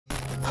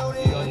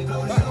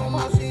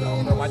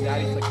My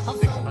daddy's like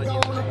 600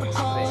 years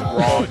old.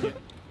 Wrong.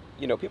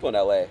 You know, people in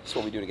LA, it's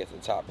what we do to get to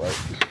the top, right?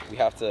 We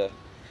have to,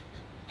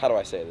 how do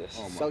I say this?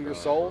 Sell your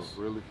souls?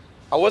 Really?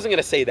 I wasn't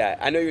going to say that.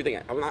 I know you're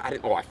thinking,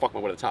 I fucked my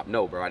way to the top.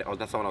 No, bro,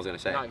 that's not what I was going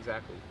to say. Not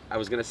exactly. I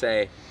was going to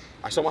say,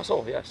 I sold my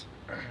soul, yes.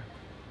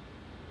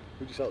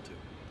 Who'd you sell it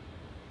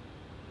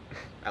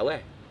to? LA.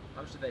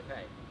 How much did they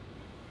pay?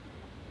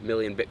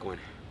 Million Bitcoin.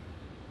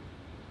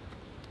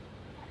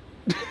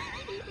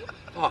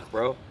 Fuck,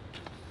 bro.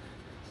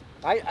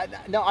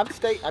 No,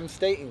 I'm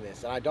stating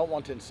this, and I don't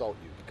want to insult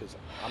you because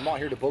I'm not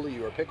here to bully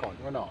you or pick on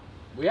you. We're not.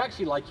 We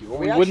actually like you, or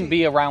We we wouldn't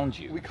be around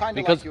you. we kinda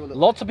because like you a little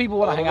lots bit. of people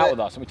want to hang out with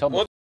us, and we tell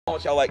them. How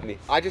much y'all like me?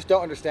 I just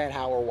don't understand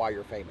how or why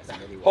you're famous in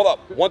any way. Hold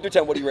up. 1 through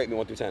 10, what do you rate me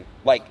 1 through 10?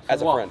 Like,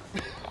 as a what? friend.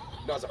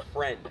 No, as a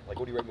friend. Like,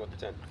 what do you rate me 1 through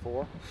 10?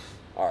 4.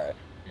 All right.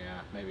 Yeah,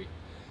 maybe.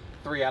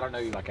 3, I don't know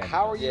you like.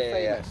 How are you Yeah,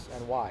 yeah, famous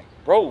and why?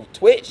 Bro,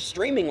 Twitch,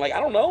 streaming, like,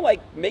 I don't know,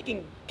 like,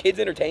 making kids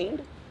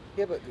entertained.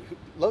 Yeah, but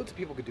loads of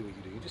people could do what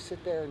you do. You just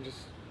sit there and just,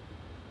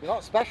 you're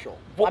not special.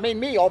 Well- I mean,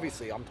 me,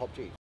 obviously, I'm top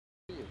G.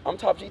 I'm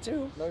top G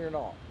too. No, you're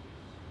not.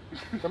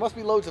 There must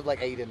be loads of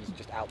like Adins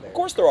just out there. Of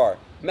course there are.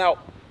 Now,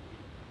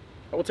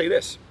 I will tell you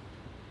this.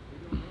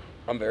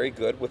 I'm very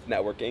good with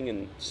networking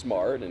and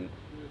smart and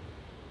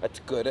that's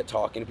good at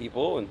talking to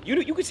people. And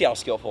you can see how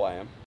skillful I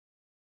am.